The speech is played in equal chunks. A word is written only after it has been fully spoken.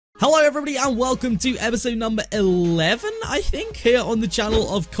Hello everybody and welcome to episode number 11, I think, here on the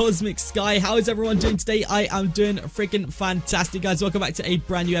channel of CosmicSky. How is everyone doing today? I am doing freaking fantastic, guys. Welcome back to a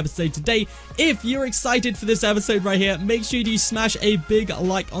brand new episode today. If you're excited for this episode right here, make sure you smash a big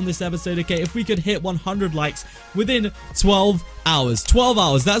like on this episode, okay? If we could hit 100 likes within 12 hours. 12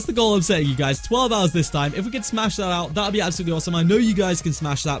 hours, that's the goal I'm setting, you guys. 12 hours this time. If we could smash that out, that would be absolutely awesome. I know you guys can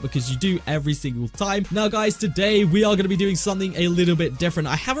smash that because you do every single time. Now, guys, today we are going to be doing something a little bit different.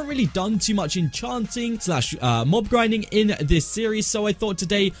 I haven't really done too much enchanting slash mob grinding in this series, so I thought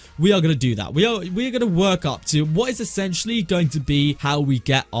today we are going to do that. We are going to work up to what is essentially going to be how we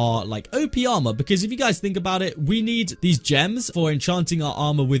get our like OP armor, because if you guys think about it, we need these gems for enchanting our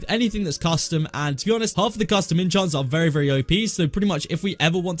armor with anything that's custom, and to be honest, half of the custom enchants are very OP. So pretty much if we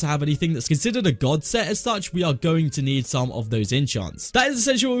ever want to have anything that's considered a god set as such, we are going to need some of those enchants. That is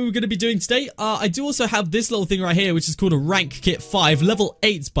essentially what we're going to be doing today. I do also have this little thing right here, which is called a rank kit 5, level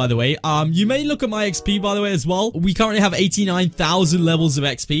 8, by the way. You may look at my XP, by the way, as well. We currently have 89,000 levels of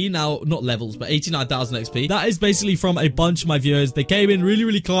XP. Now, not levels, but 89,000 XP. That is basically from a bunch of my viewers. They came in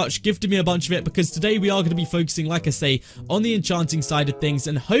really clutch, gifted me a bunch of it, because today we are going to be focusing, like I say, on the enchanting side of things,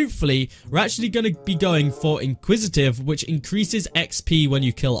 and hopefully we're actually going to be going for Inquisitive, which increases XP when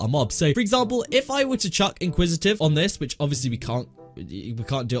you kill a mob. So, for example, if I were to chuck Inquisitive on this, which obviously we can't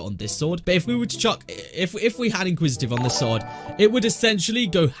do it on this sword, but if we were to chuck, if we had Inquisitive on this sword, it would essentially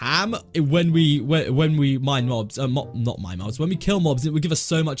go ham when we mine mobs, not mine mobs, when we kill mobs. It would give us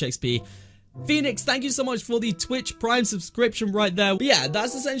so much XP. Phoenix, thank you so much for the Twitch Prime subscription right there. But yeah,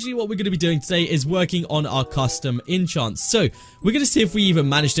 that's essentially what we're going to be doing today, is working on our custom enchants. So we're going to see if we even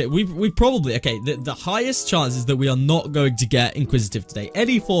managed it. We probably, okay, the highest chance is that we are not going to get Inquisitive today,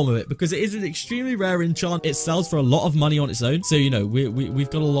 any form of it, because it is an extremely rare enchant. It sells for a lot of money on its own, so you know we've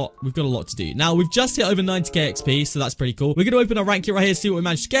got a lot to do. Now we've just hit over 90k XP, so that's pretty cool. We're going to open our rank here right here, see what we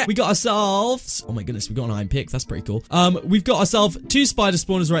managed to get. We got ourselves, oh my goodness, we got an iron pick. That's pretty cool. We've got ourselves 2 spider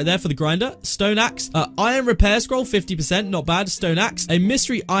spawners right there for the grinder. Stone axe, iron repair scroll 50%, not bad. Stone axe, a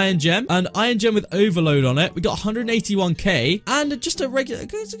mystery iron gem, an iron gem with overload on it. We got 181k, and just a regular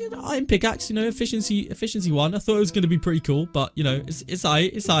iron pickaxe. You know, efficiency 1. I thought it was going to be pretty cool, but you know, it's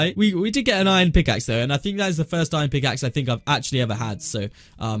alright. We did get an iron pickaxe though, and I think that is the first iron pickaxe I think I've actually ever had. So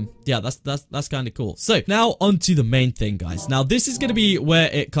yeah, that's kind of cool. So now on to the main thing, guys. Now this is going to be where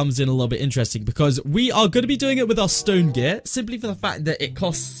it comes in a little bit interesting, because we are going to be doing it with our stone gear, simply for the fact that it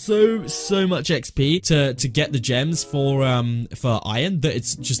costs so much XP to get the gems for iron that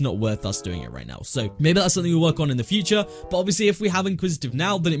it's just not worth us doing it right now. So maybe that's something we'll work on in the future, but obviously if we have Inquisitive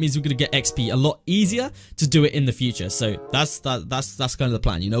now, then it means we're going to get XP a lot easier to do it in the future. So that's kind of the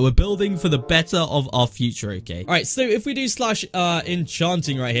plan. You know, we're building for the better of our future, okay? All right, so if we do slash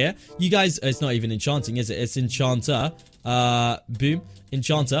enchanting right here, you guys, it's not even enchanting, is it? It's enchanter. Boom,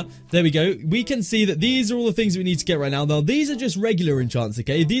 enchanter. There we go. We can see that these are all the things we need to get right now. Now these are just regular enchants,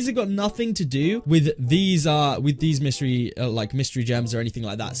 okay? These have got nothing to do with these mystery mystery gems or anything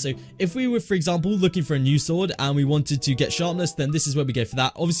like that. So if we were, for example, looking for a new sword and we wanted to get sharpness, then this is where we go for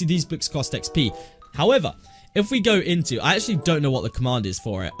that. Obviously these books cost XP. However, if we go into, I actually don't know what the command is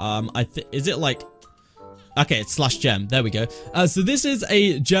for it. Is it like, okay, it's slash gem. There we go. So this is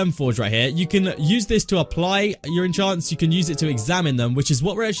a gem forge right here. You can use this to apply your enchants. You can use it to examine them, which is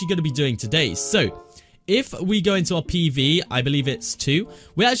what we're actually going to be doing today. So if we go into our PV, I believe it's 2,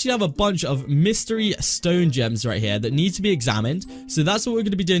 we actually have a bunch of mystery stone gems right here that need to be examined. So that's what we're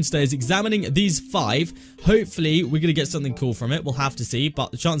going to be doing today, is examining these 5. Hopefully we're going to get something cool from it. We'll have to see,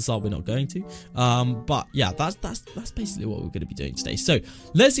 but the chances are we're not going to. But yeah, that's basically what we're going to be doing today. So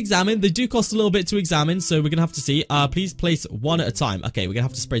let's examine. They do cost a little bit to examine, so we're going to have to see. Please place 1 at a time. Okay, we're going to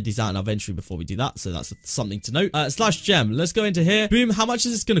have to spread these out in our inventory before we do that, so that's something to note. Slash gem. Let's go into here. Boom. How much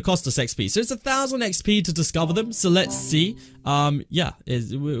is this going to cost us XP? So it's 1,000 XP to discover them, so let's see. Yeah,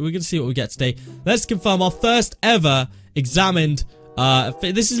 we're gonna see what we get today. Let's confirm our first ever examined,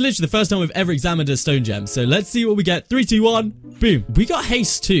 this is literally the first time we've ever examined a stone gem, so let's see what we get. 3, 2, 1, boom. We got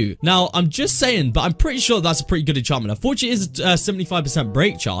haste 2. Now I'm just saying, but I'm pretty sure that's a pretty good enchantment. Unfortunately, it is a 75%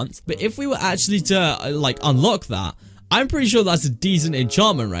 break chance, but if we were actually to like unlock that, I'm pretty sure that's a decent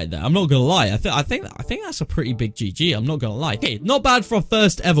enchantment right there. I'm not gonna lie. I think that's a pretty big GG. I'm not gonna lie. Okay, not bad for our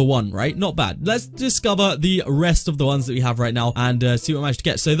first ever one, right? Not bad. Let's discover the rest of the ones that we have right now and see what we managed to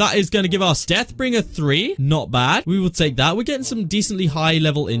get. So that is going to give us Deathbringer 3. Not bad. We will take that. We're getting some decently high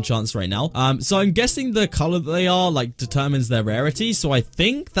level enchants right now. So I'm guessing the color that they are like determines their rarity. So I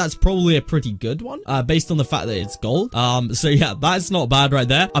think that's probably a pretty good one, based on the fact that it's gold. So yeah, that's not bad right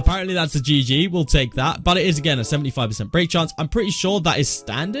there. Apparently that's a GG. We'll take that. But it is again a 75% 75% break chance. I'm pretty sure that is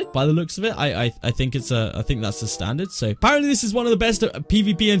standard by the looks of it. I think it's I think that's the standard. So apparently this is one of the best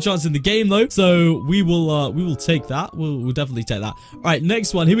PvP enchants in the game though. So we will take that. We'll definitely take that. All right,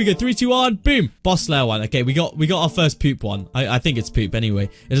 next one. Here we go. 3, 2, 1. Boom. Boss Slayer one. Okay, we got our first poop one. I think it's poop anyway.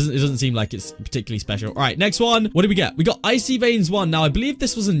 It doesn't seem like it's particularly special. All right, next one. What did we get? We got Icy Veins 1. Now I believe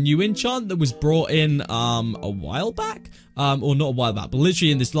this was a new enchant that was brought in a while back. Or not a while back, but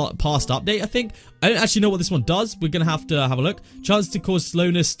literally in this past update, I think. I don't actually know what this one does. We're going to have a look. Chance to cause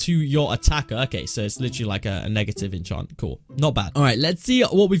slowness to your attacker. Okay, so it's literally like a negative enchant. Cool. Not bad. All right, let's see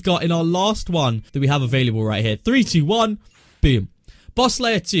what we've got in our last one that we have available right here. 3, 2, 1. Boom. Boss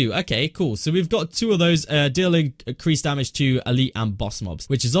Slayer 2. Okay, cool. So we've got 2 of those dealing increased damage to elite and boss mobs,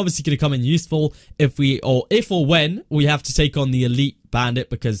 which is obviously going to come in useful if or when we have to take on the elite bandit,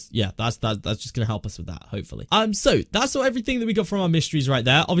 because yeah, that's just gonna help us with that, hopefully. So that's everything that we got from our mysteries right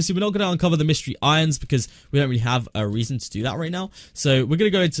there. Obviously we're not gonna uncover the mystery irons because we don't really have a reason to do that right now, so we're gonna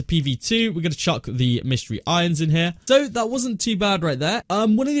go into PV2. We're gonna chuck the mystery irons in here. So that wasn't too bad right there.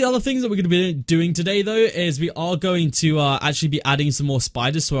 One of the other things that we're gonna be doing today though is we are going to actually be adding some more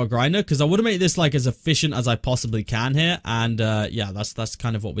spiders to our grinder, because I want to make this like as efficient as I possibly can here, and yeah, that's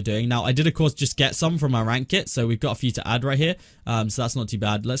kind of what we're doing. Now I did of course just get some from our rank kit, so we've got a few to add right here. So that's not too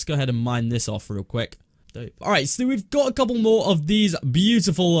bad. Let's go ahead and mine this off real quick. Alright, so we've got a couple more of these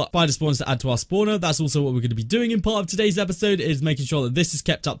beautiful spider spawns to add to our spawner. That's also what we're going to be doing in part of today's episode, is making sure that this is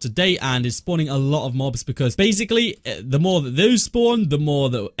kept up to date and is spawning a lot of mobs, because basically the more that those spawn, the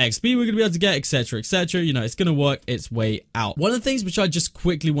more the XP we're going to be able to get, etc, etc. You know, it's going to work its way out. One of the things which I just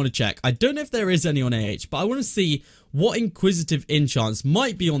quickly want to check, I don't know if there is any on AH, but I want to see what inquisitive enchants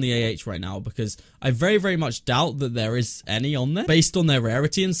might be on the AH right now, because I very, very much doubt that there is any on there based on their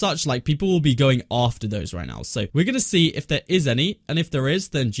rarity and such. Like, people will be going after those right now. So we're going to see if there is any, and if there is,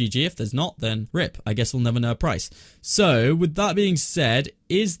 then GG. If there's not, then RIP. I guess we'll never know a price. So with that being said,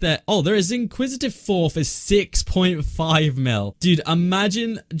 is there... Oh, there is Inquisitive 4 for 6.5 mil. Dude,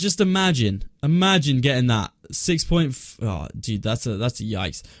 imagine, just imagine getting that. 6. Oh, dude, that's a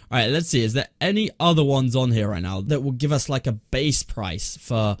yikes. All right, let's see. Is there any other ones on here right now that will give us like a base price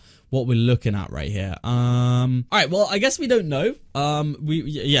for what we're looking at right here? All right, well, I guess we don't know.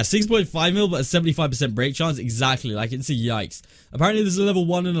 Yeah, 6.5 mil, but a 75% break chance. Exactly, like, it's a yikes. Apparently there's a level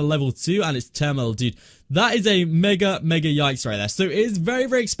 1 and a level 2, and it's 10 mil, dude. That is a mega yikes right there. So it is very,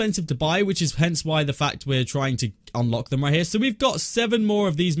 very expensive to buy, which is hence why the fact we're trying to unlock them right here. So we've got 7 more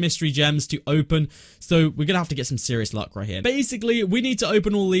of these mystery gems to open, so we're gonna have to get some serious luck right here. Basically, we need to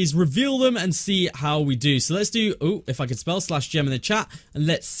open all these, reveal them, and see how we do. So let's do, oh, if I could spell /gem in the chat, and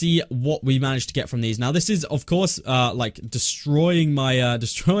let's see what we managed to get from these. Now this is of course like destroying my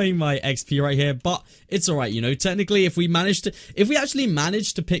XP right here, but it's all right, you know. Technically, if we actually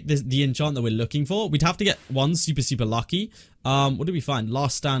managed to pick the enchant that we're looking for, we'd have to get one super lucky. What did we find?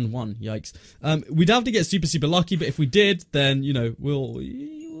 Last stand 1. Yikes. We'd have to get super lucky, but if we did, then, you know, we'll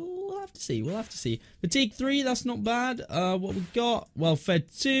have to see. We'll have to see. Fatigue 3, that's not bad. What we got? Well fed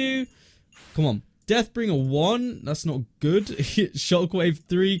 2. Come on. Deathbringer 1, that's not good. Shockwave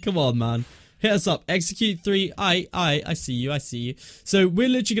 3, come on, man. Hit us up. Execute 3. I see you. So we're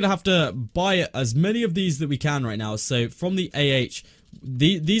literally gonna have to buy as many of these that we can right now. So from the AH,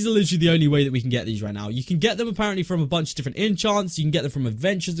 these are literally the only way that we can get these right now. You can get them apparently from a bunch of different enchants. You can get them from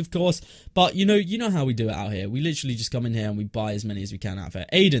adventures, of course. But you know how we do it out here. We literally just come in here and we buy as many as we can out of here.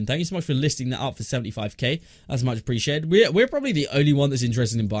 Aiden, thank you so much for listing that up for 75k. That's much appreciated. We're probably the only one that's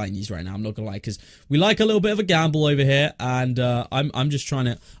interested in buying these right now. I'm not gonna lie, because we like a little bit of a gamble over here, and I'm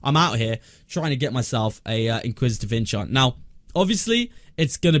out here trying to get myself a inquisitive enchant. Now, obviously,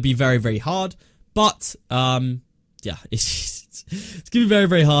 it's gonna be very hard, but yeah, it's gonna be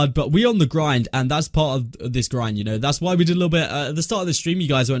very hard, but we're on the grind, and that's part of this grind, you know. That's why we did a little bit at the start of the stream. You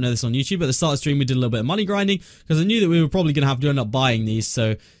guys won't know this on YouTube, but at the start of the stream we did a little bit of money grinding, because I knew that we were probably gonna have to end up buying these.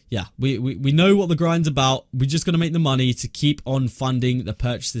 So yeah, we know what the grind's about. We're just gonna make the money to keep on funding the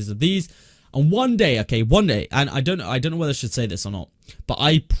purchases of these. And one day, okay, one day, and I don't know whether I should say this or not, but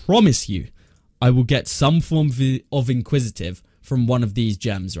I promise you, I will get some form of inquisitive from one of these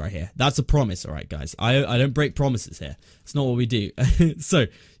gems right here. That's a promise, all right, guys. I don't break promises here. It's not what we do. So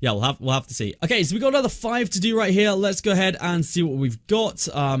yeah, we'll have to see. Okay, so we got another 5 to do right here. Let's go ahead and see what we've got.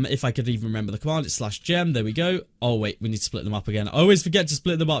 If I could even remember the command, it's /gem. There we go. Oh wait, we need to split them up again. I always forget to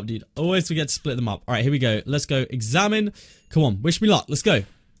split them up, dude. Always forget to split them up. All right, here we go. Let's go examine. Come on, wish me luck. Let's go.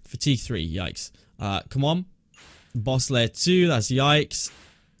 Fatigue 3. Yikes. Come on. Boss Layer 2. That's yikes.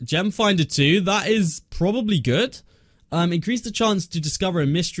 Gem Finder 2. That is probably good. Increase the chance to discover a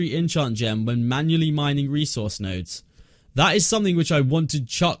mystery enchant gem when manually mining resource nodes. that is something which I want to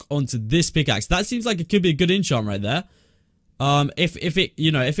chuck onto this pickaxe. That seems like it could be a good enchant right there. If it,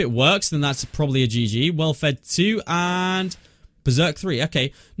 you know, if it works, then that's probably a GG. Well-fed 2 and Berserk 3.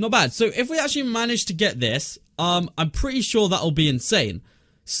 Okay, not bad. So if we actually manage to get this, I'm pretty sure that'll be insane.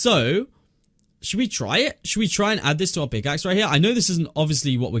 So should we try it? Should we try and add this to our pickaxe right here? I know this isn't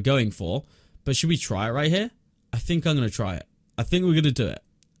obviously what we're going for, but should we try it right here? I think I'm going to try it. I think we're going to do it.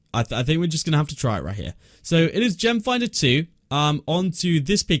 I think we're just going to have to try it right here. So it is Gem Finder 2 onto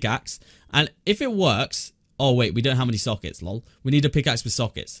this pickaxe. And if it works... Oh, wait, we don't have any sockets, lol. We need a pickaxe with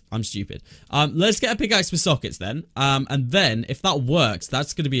sockets. I'm stupid. Let's get a pickaxe with sockets then. And then, if that works,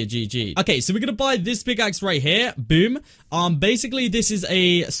 that's going to be a GG. Okay, so we're going to buy this pickaxe right here. Boom. Basically, this is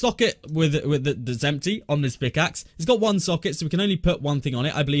a socket that's empty on this pickaxe. It's got one socket, so we can only put one thing on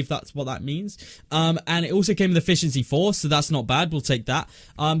it. I believe that's what that means. And it also came with efficiency 4, so that's not bad. We'll take that.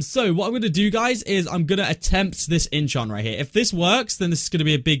 So, what I'm going to do, guys, is I'm going to attempt this enchant right here. If this works, then this is going to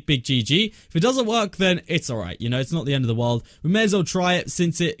be a big, big GG. If it doesn't work, then it's alright, you know, it's not the end of the world. We may as well try it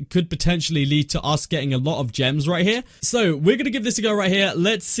since it could potentially lead to us getting a lot of gems right here. So we're going to give this a go right here.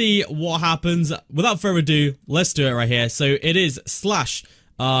 Let's see what happens. Without further ado, let's do it right here. So it is slash,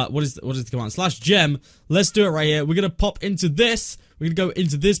 what is the command? Slash gem. Let's do it right here. We're going to pop into this. We're going to go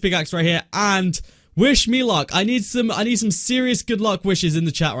into this pickaxe right here and wish me luck. I need some serious good luck wishes in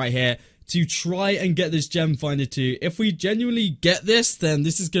the chat right here to try and get this Gem Finder 2. If we genuinely get this, then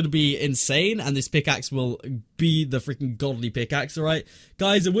this is going to be insane, and this pickaxe will be the freaking godly pickaxe, alright?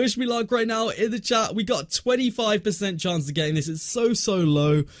 Guys, wish me luck right now in the chat. We got 25% chance of getting this. It's so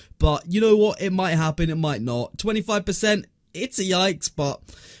low, but you know what? It might happen, it might not. 25%, it's a yikes, but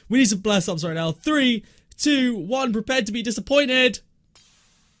we need some bless ups right now. 3, 2, 1, prepared to be disappointed.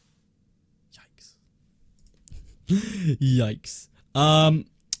 Yikes. Yikes.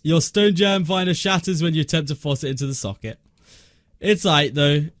 Your stone gem finder shatters when you attempt to force it into the socket. It's alright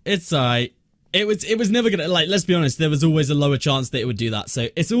though. It's alright. It was never gonna, like, let's be honest, there was always a lower chance that it would do that. So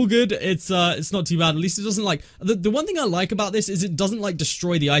it's all good. It's not too bad. At least it doesn't like, the one thing I like about this is it doesn't like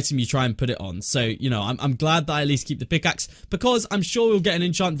destroy the item you try and put it on. So, you know, I'm glad that I at least keep the pickaxe, because I'm sure we'll get an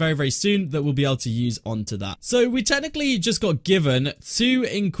enchant very, very soon that we'll be able to use onto that. So we technically just got given 2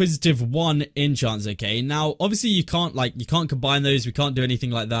 Inquisitive 1 enchants, okay? Now, obviously you can't combine those. We can't do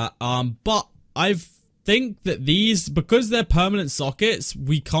anything like that. But I've think that these, because they're permanent sockets,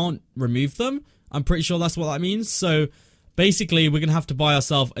 we can't remove them. I'm pretty sure that's what that means. So basically we're gonna have to buy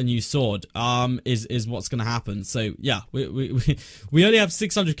ourselves a new sword, is what's gonna happen. So yeah, we only have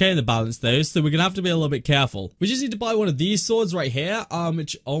 600k in the balance though, so we're gonna have to be a little bit careful. We just need to buy one of these swords right here,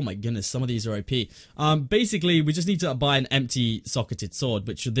 which, oh my goodness, some of these are OP. Basically we just need to buy an empty socketed sword,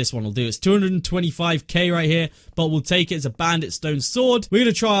 which this one will do. It's 225k right here, but we'll take it as a bandit stone sword. We're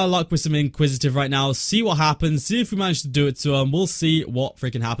gonna try our luck with some Inquisitive right now, see what happens, see if we manage to do it to them. We'll see what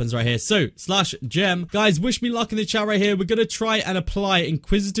freaking happens right here. So slash gem, guys, wish me luck in the chat right here. We're gonna try and apply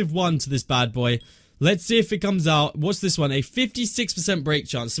Inquisitive 1 to this bad boy. Let's see if it comes out. What's this one? A 56% break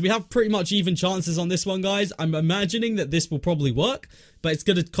chance. So we have pretty much even chances on this one, guys. I'm imagining that this will probably work, but it's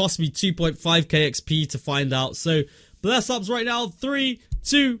gonna cost me 2.5k XP to find out. So bless ups right now. 3,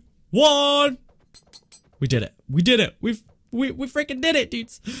 2, 1. We did it. We did it. We freaking did it,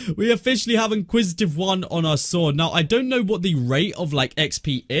 dudes. We officially have Inquisitive 1 on our sword. Now, I don't know what the rate of, like,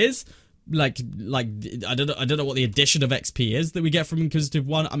 XP is. Like I don't know what the addition of XP is that we get from Inquisitive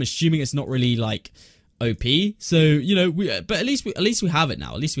 1. I'm assuming it's not really, like, OP. So, you know, but at least we have it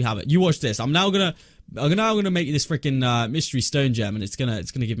now. At least we have it. You watch this. I'm now gonna make this freaking mystery stone gem, and it's gonna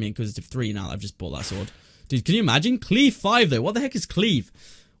give me Inquisitive 3 now that I've just bought that sword. Dude, can you imagine? Cleave 5 though. What the heck is cleave?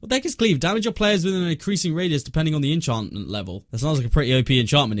 What the heck is cleave? Damage your players within an increasing radius depending on the enchantment level. That sounds like a pretty OP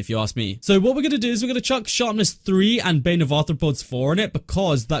enchantment if you ask me. So what we're going to do is we're going to chuck Sharpness 3 and Bane of Arthropods 4 in it,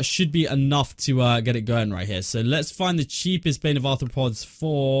 because that should be enough to get it going right here. So let's find the cheapest Bane of Arthropods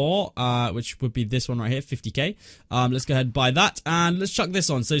 4, which would be this one right here, 50k. Let's go ahead and buy that, and let's chuck this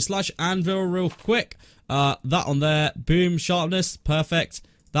on. So slash anvil real quick. That on there. Boom. Sharpness. Perfect.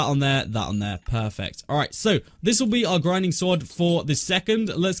 That on there, perfect. Alright, so this will be our grinding sword for the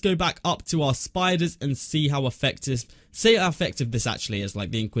second. Let's go back up to our spiders and see how effective this actually is,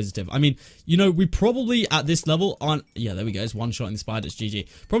 like the Inquisitive. I mean, you know, we probably at this level aren't, yeah, there we go, it's one shot in the spiders, GG.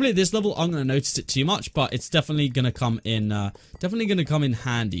 Probably at this level aren't going to notice it too much, but it's definitely going to come in,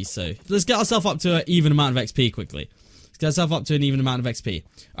 handy. So let's get ourselves up to an even amount of XP quickly. Let's get ourselves up to an even amount of XP.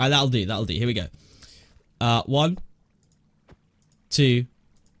 Alright, that'll do, here we go. 1, 2,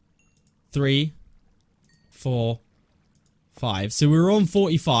 3, 4, 5. So we were on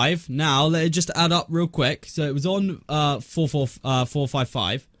 45. Now let it just add up real quick. So it was on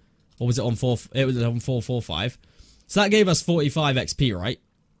 455, or was it on 4? It was on 445. So that gave us 45 XP, right?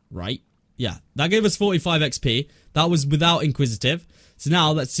 Right? Yeah, that gave us 45 XP. That was without Inquisitive. So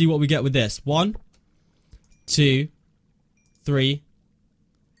now let's see what we get with this. 1, 2, 3,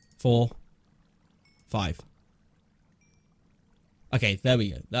 4, 5. Okay, there we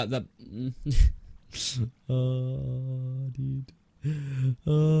go.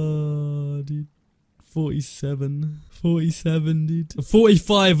 Dude. 47, dude.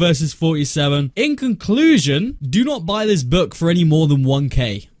 45 versus 47. In conclusion, do not buy this book for any more than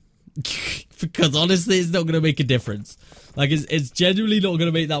 1k. Because honestly, it's not going to make a difference. Like, it's genuinely not going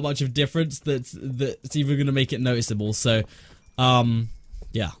to make that much of a difference that's even going to make it noticeable. So,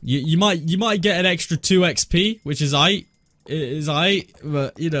 yeah. You might get an extra 2 XP, which is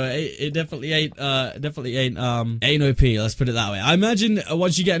but you know, it definitely ain't OP, let's put it that way. I imagine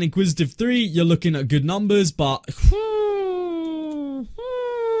once you get an Inquisitive 3, you're looking at good numbers, but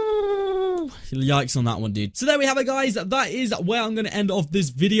yikes on that one, dude. So there we have it, guys. That is where I'm going to end off this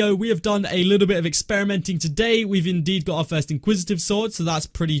video. We have done a little bit of experimenting today. We've indeed got our first Inquisitive sword, so that's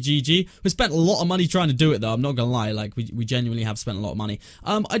pretty GG. We spent a lot of money trying to do it, though. I'm not going to lie. Like, we genuinely have spent a lot of money.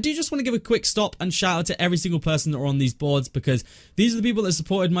 I do just want to give a quick stop and shout out to every single person that are on these boards, because these are the people that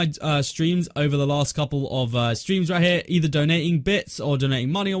supported my streams over the last couple of streams right here, either donating bits or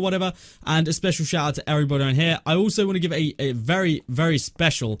donating money or whatever. And a special shout out to everybody on here. I also want to give a very, very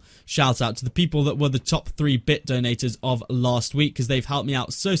special shout out to the people that were the top 3 bit donators of last week, because they've helped me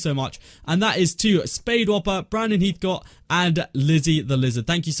out so much, and that is to Spade Whopper, Brandon Heathcott, and Lizzie the Lizard.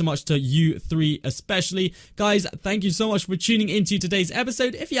 Thank you so much to you 3 especially. Guys, thank you so much for tuning into today's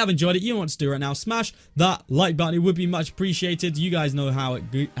episode. If you have enjoyed it, you know what to do right now. Smash that like button. It would be much appreciated. You guys know how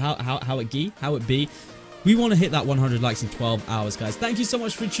it be. We want to hit that 100 likes in 12 hours, guys. Thank you so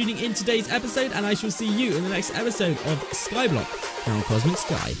much for tuning in today's episode, and I shall see you in the next episode of Skyblock here on Cosmic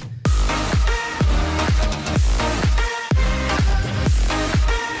Sky.